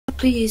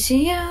please,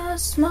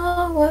 yes,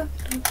 my work.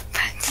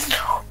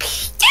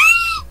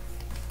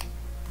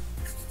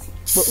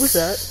 What was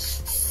that?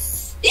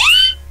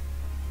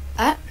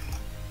 That?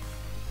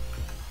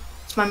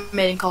 It's my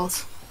mating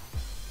calls.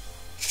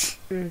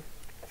 Mm.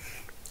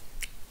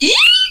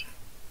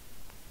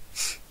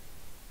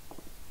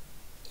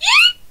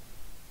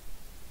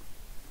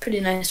 Pretty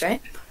nice,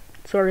 right?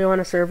 So are you on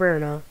a server or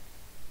no?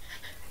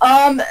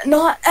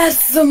 Not at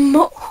the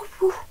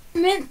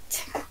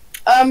moment.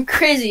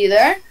 Crazy, you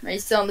there? Are you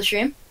still on the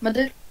stream, my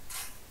dude?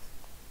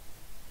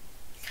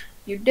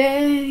 Your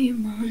day,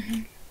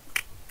 man.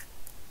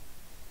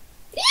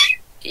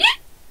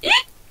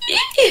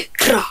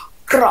 Craw,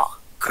 craw,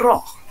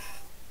 craw.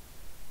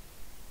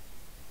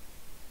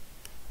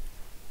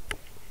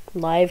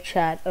 Live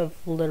chat of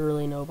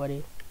literally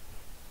nobody.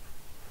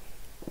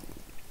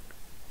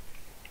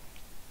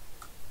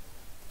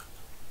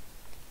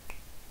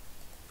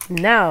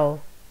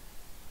 Now,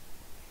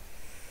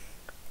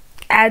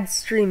 add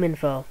stream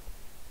info.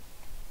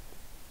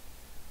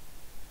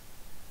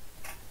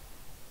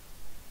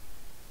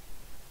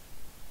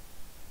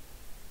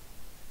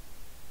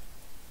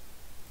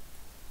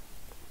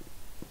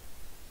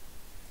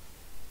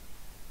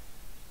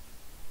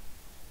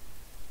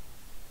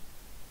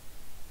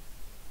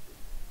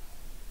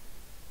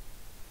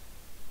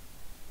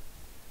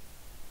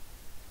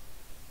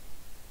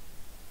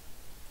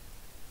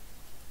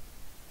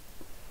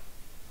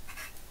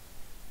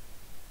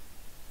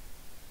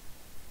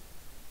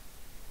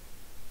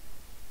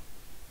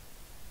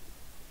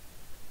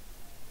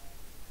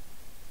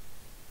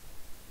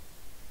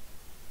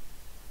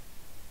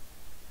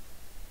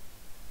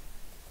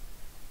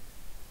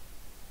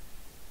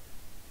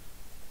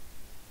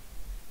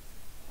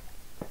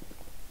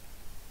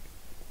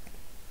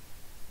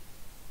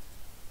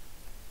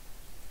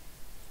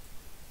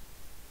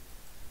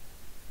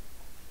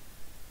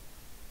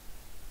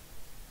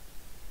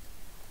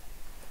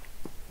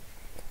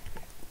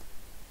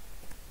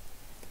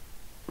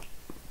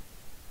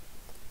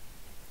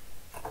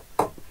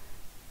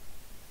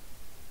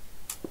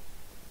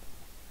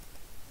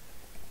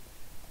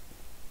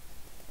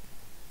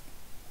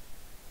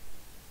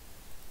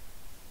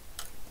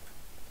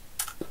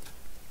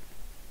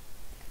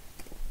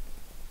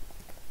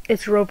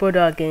 It's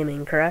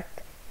Robo.gaming,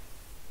 correct?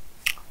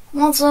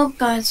 What's up,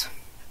 guys?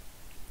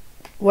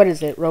 What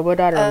is it?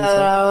 Robodot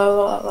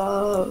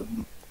or Weasel?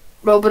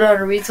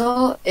 Robodot or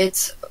Weasel?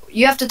 It's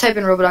you have to type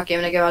in Robodot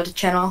Gaming to get out the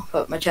channel,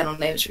 but my channel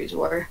name is Weasel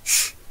Warrior.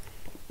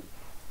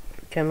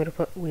 Okay, I'm gonna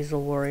put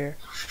Weasel Warrior.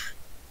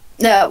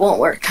 No, it won't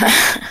work.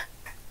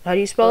 How do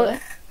you spell it?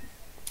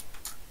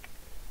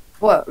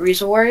 What,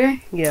 Weasel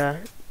Warrior? Yeah.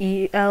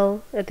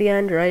 E-L at the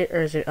end, right?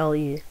 Or is it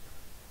L-E?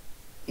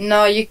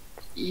 No,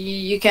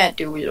 you can't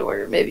do Weasel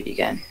Warrior. Maybe you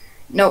can.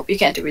 Nope, you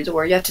can't do Weasel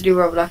Warrior. You have to do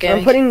Robodot Gaming.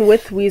 I'm putting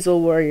with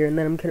Weasel Warrior, and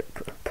then I'm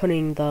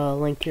putting the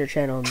link to your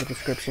channel in the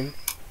description.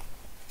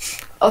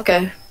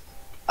 Okay.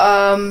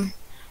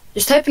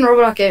 Just type in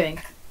Robodot Gaming.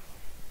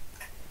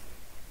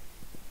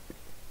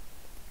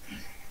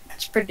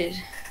 It's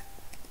pretty.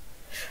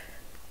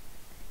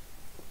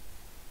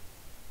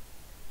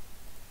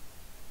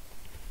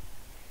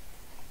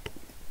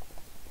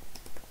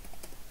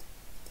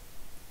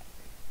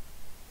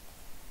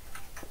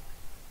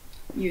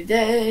 You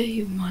day,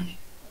 you money.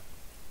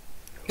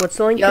 What's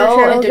the link to your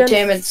channel again?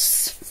 Entertainment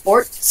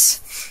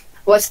Sports.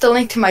 What's the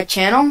link to my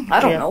channel? I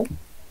don't know.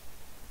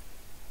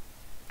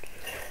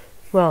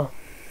 Well,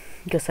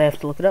 I guess I have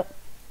to look it up.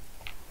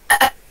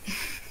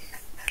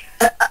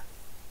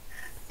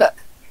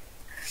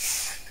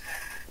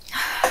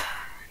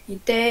 You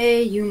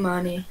day, you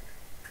money.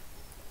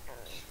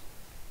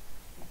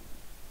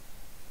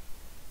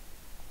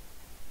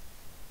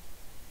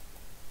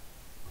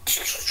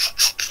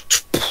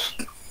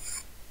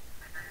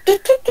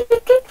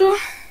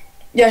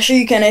 Yeah, sure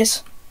you can,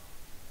 Ace.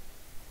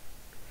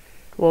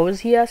 What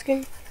was he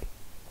asking?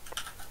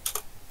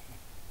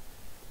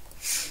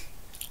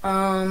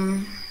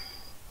 Can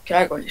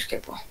I go on your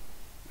Skype call?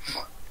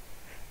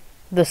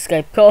 The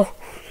Skype call?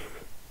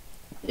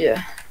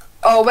 Yeah.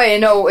 Oh wait,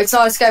 no, it's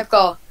not a Skype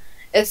call.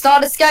 It's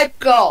not a Skype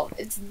call.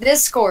 It's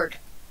Discord.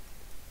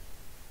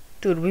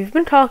 Dude, we've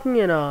been talking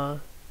in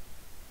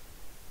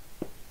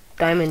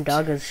Diamond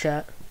Dogga's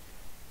chat.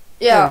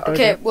 Yeah, Oh,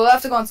 okay, we'll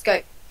have to go on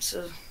Skype.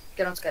 So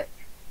get on Skype.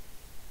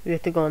 We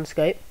have to go on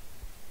Skype?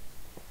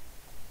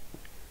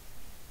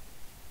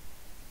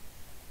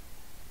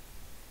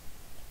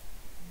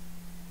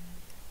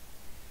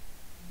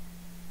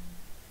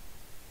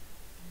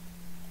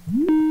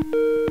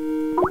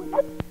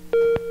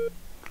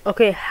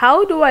 Okay,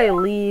 how do I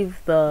leave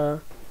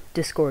the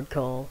Discord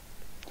call?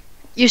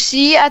 You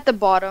see at the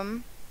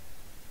bottom,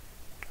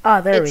 Ah,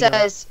 there we go. it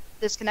says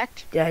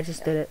disconnect. Yeah, I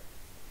just did it.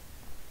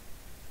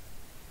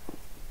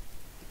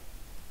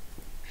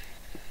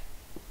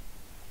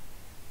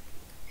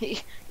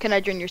 Can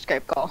I join your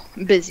Skype call?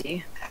 I'm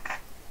busy.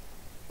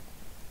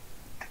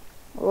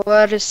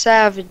 What a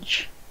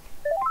savage.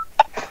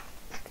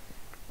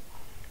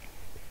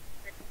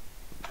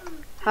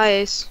 Hi,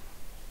 Ace.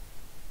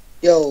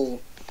 Yo.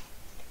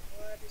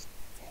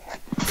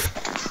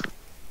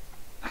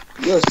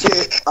 Yo,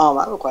 serious. I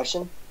have a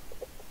question.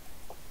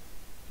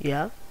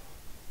 Yeah.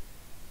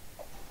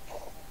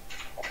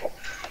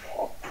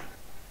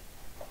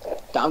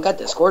 Dom got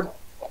Discord?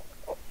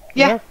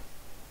 Yeah.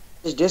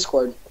 There's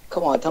Discord.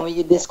 Come on, tell me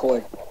your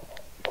Discord.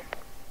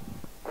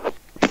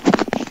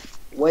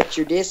 What's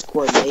your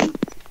Discord, mate?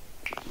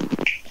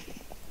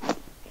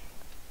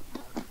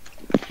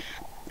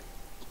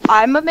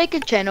 I'm gonna make a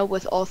channel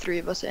with all three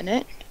of us in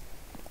it.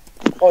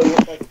 Oh, you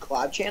have like a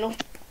collab channel?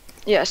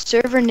 Yeah,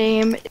 server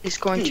name is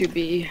going to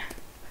be.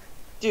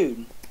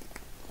 Dude,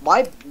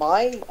 my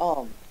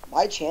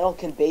channel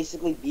can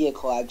basically be a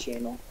collab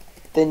channel.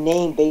 The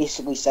name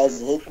basically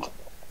says it.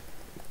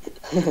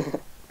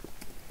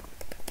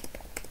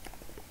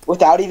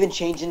 Without even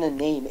changing the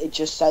name, it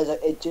just says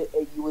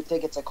you would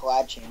think it's a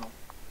collab channel.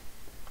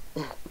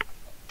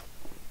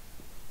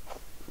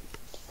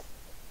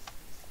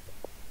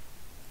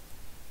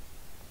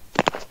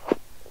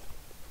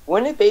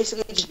 Wouldn't it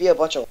basically just be a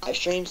bunch of live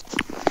streams?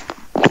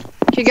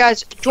 Okay,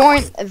 guys,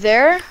 join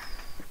there,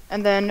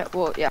 and then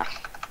well, yeah.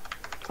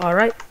 All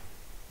right.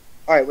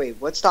 Alright, wait,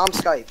 what's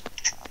Dom's Skype?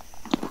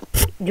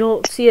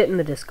 You'll see it in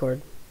the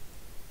Discord.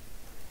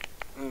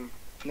 No,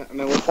 I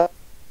mean, what's that?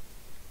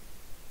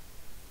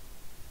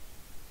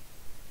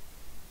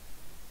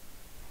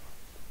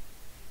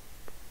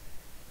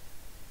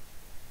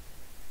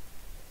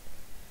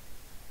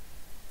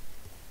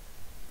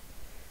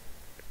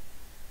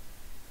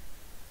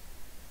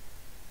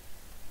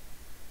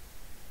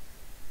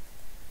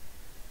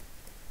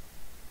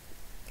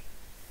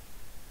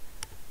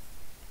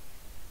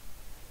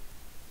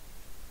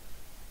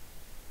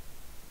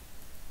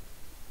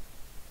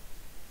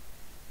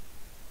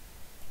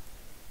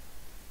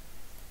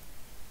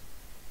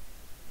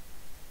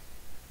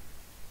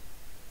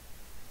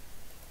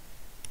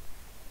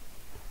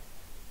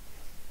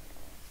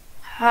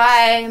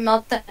 Hi,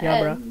 Melton. Yeah,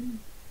 bro.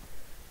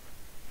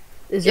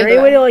 Is there any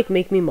way to like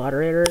make me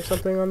moderator or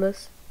something on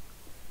this?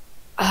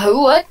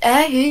 What?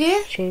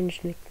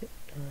 Change nick.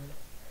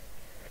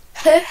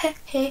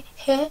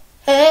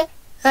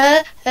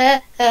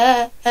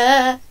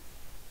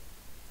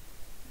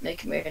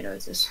 Making weird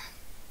noises.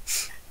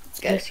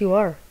 Yes, you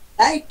are.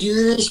 I do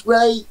this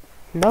right.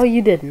 No,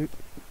 you didn't.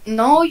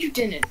 No, you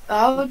didn't.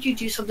 How would you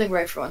do something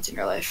right for once in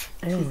your life?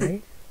 I know,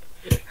 right?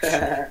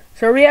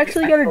 So are we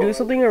actually gonna do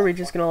something, or are we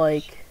just gonna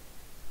like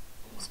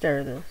stare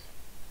at this?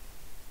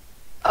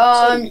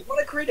 So you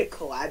want to create a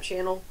collab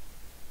channel?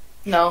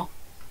 No.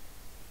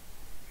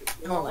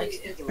 I don't like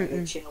it. Like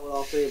a channel with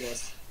all three of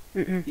us.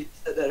 You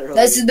said that earlier.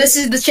 This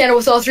is the channel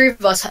with all three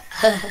of us.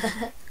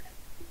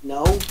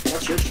 No,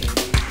 that's your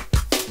channel.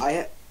 I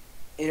have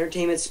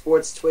Entertainment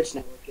Sports Twitch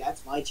Network.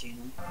 That's my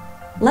channel.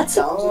 Let's.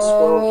 Dom's a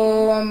squirrel.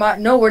 Oh my!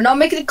 No, we're not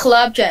making a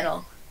collab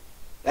channel.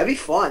 That'd be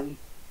fun.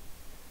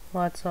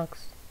 Well, that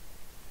sucks.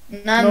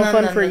 No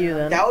fun for you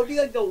then. That would be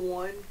like the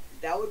one.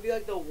 That would be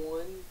like the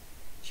one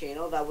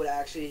channel that would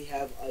actually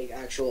have like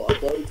actual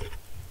uploads.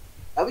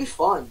 That'd be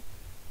fun.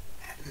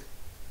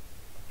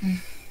 I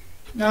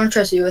don't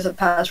trust you with a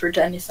password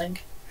to anything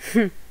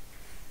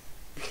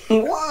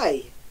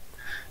Why?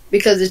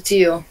 because it's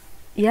you.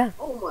 Yeah.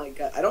 Oh my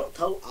god!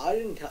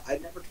 I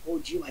never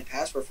told you my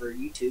password for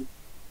YouTube.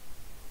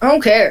 I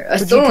don't care. I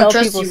Would still you don't tell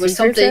trust people you with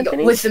secrets, something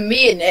Anthony? with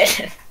me in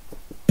it.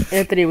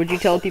 Anthony, would you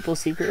tell people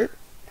secret?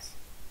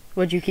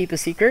 Would you keep a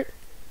secret?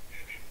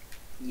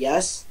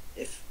 Yes,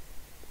 if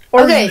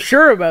Or are Okay. you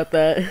sure about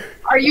that?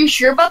 Are you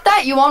sure about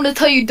that? You want me to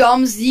tell you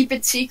Dom's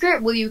deepest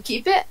secret? Will you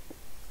keep it?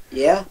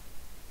 yeah.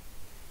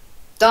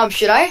 Dom,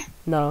 should I?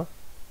 No.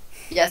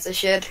 Yes, I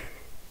should.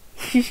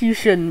 You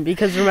shouldn't,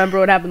 because remember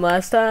what happened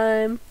last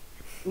time?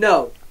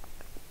 No.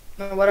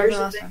 No, whatever Here's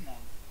the last thing, time. though.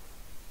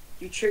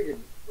 You triggered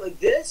like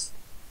this,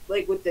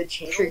 like with the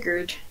channel.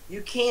 Triggered.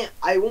 You can't.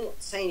 I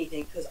won't say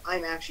anything because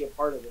I'm actually a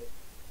part of it.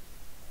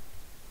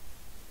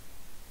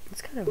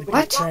 It's kind of a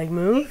What? tag You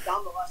move. told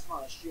Dom the last time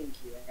on a stream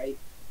key, right?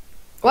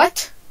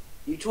 What?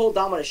 You told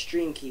Dom what a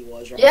stream key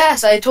was, right?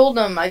 Yes, I told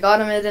him. I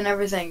got him it and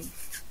everything.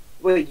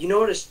 Wait, you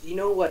know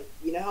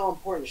how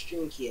important a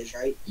stream key is,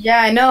 right?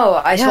 Yeah, I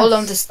know. I told Yes.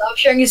 him to stop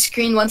sharing his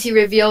screen once he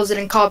reveals it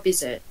and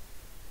copies it.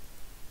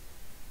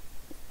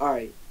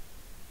 Alright.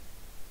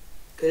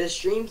 Because a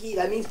stream key,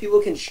 that means people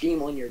can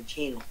stream on your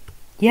channel.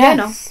 Yeah, I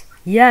know. Yes.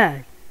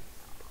 Yeah.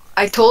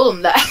 I told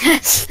him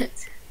that.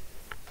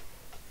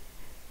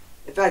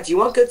 In fact, do you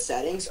want good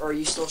settings, or are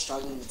you still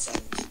struggling with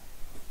settings?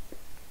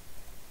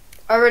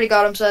 I already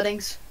got him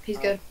settings. He's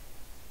good.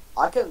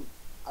 I don't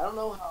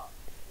know how.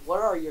 What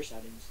are your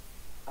settings?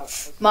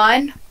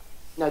 Mine?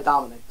 No,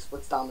 Dominic's.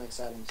 What's Dominic's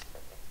settings?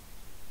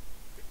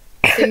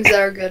 Things that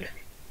are good.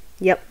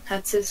 Yep.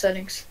 That's his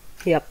settings.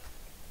 Yep.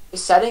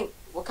 His setting.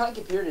 What kind of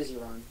computer does he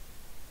run?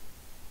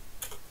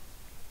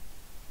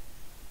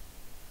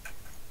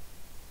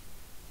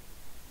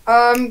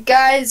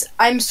 Guys,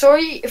 I'm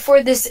sorry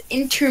for this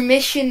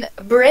intermission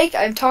break.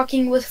 I'm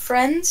talking with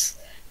friends.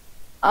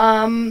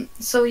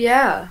 So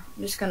yeah,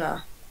 I'm just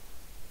gonna.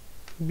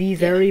 Be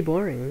very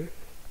boring.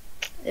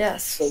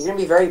 Yes. So you're gonna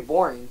be very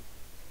boring.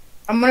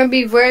 I'm gonna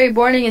be very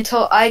boring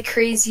until I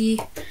crazy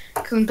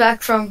coming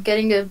back from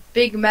getting a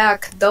Big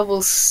Mac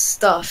double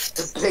stuffed.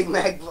 The Big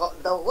Mac.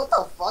 What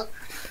the fuck?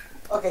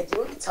 Okay, do you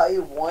want me to tell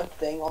you one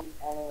thing on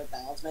the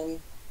McDonald's menu?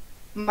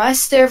 My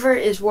server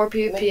is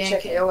WarPvP and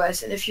McChicken.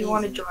 KOS, and if you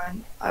want to Easy.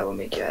 join, I will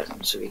make you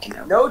admin so we can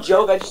have. No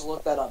joke, I just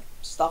looked that up.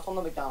 Stuff on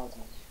the McDonald's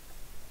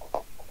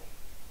menu.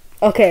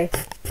 Okay.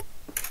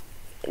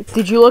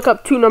 Did you look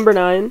up 2 number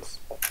 9s?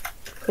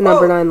 A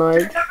number 9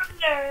 large.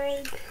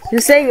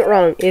 You're saying it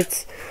wrong.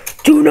 It's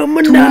 2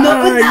 number 9.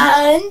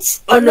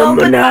 nines. A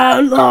number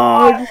 9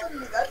 large.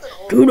 That's an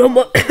old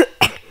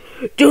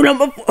 2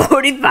 number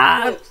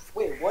 45.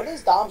 Wait, what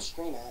does Dom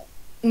stream at?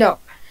 No,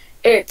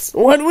 it's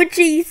 1 with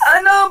cheese.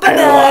 a number And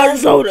a large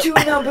soda. 2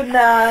 number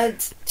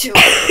 9s. 2.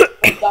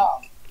 Hey,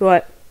 Dom,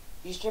 What?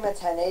 you stream at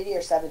 1080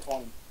 or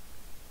 720?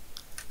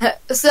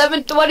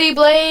 720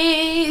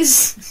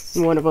 Blaze.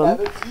 One of them.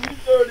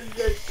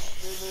 1730.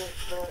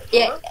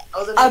 Yeah. I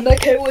was I'm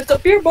okay with the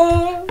beer bar.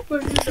 I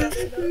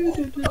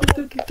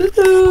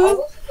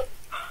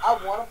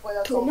want to play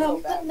that 2 song so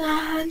number bad.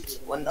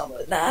 9s. 1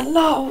 number 9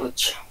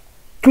 large.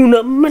 2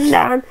 number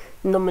 9.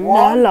 Number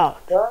 9 large.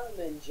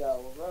 Thurman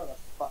Joe. Where the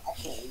fuck? I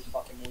can't read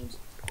fucking names.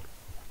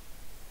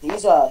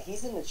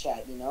 He's in the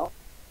chat, you know?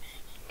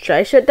 Should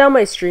I shut down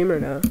my stream or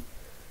no?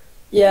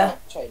 Yeah.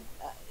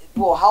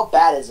 Well, how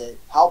bad is it?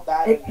 How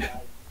bad is it?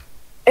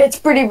 It's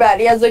pretty bad.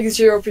 He has like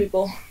 0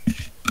 people.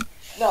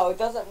 No, it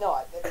doesn't. No,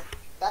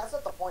 that's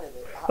not the point of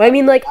it. I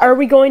mean, like, are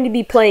we going to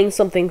be playing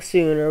something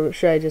soon, or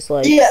should I just,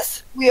 like...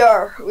 Yes, we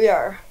are. We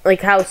are.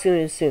 Like, how soon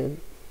is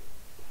soon?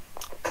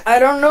 I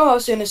don't know how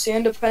soon is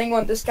soon, depending on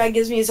what this guy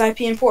gives me his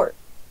IP and port.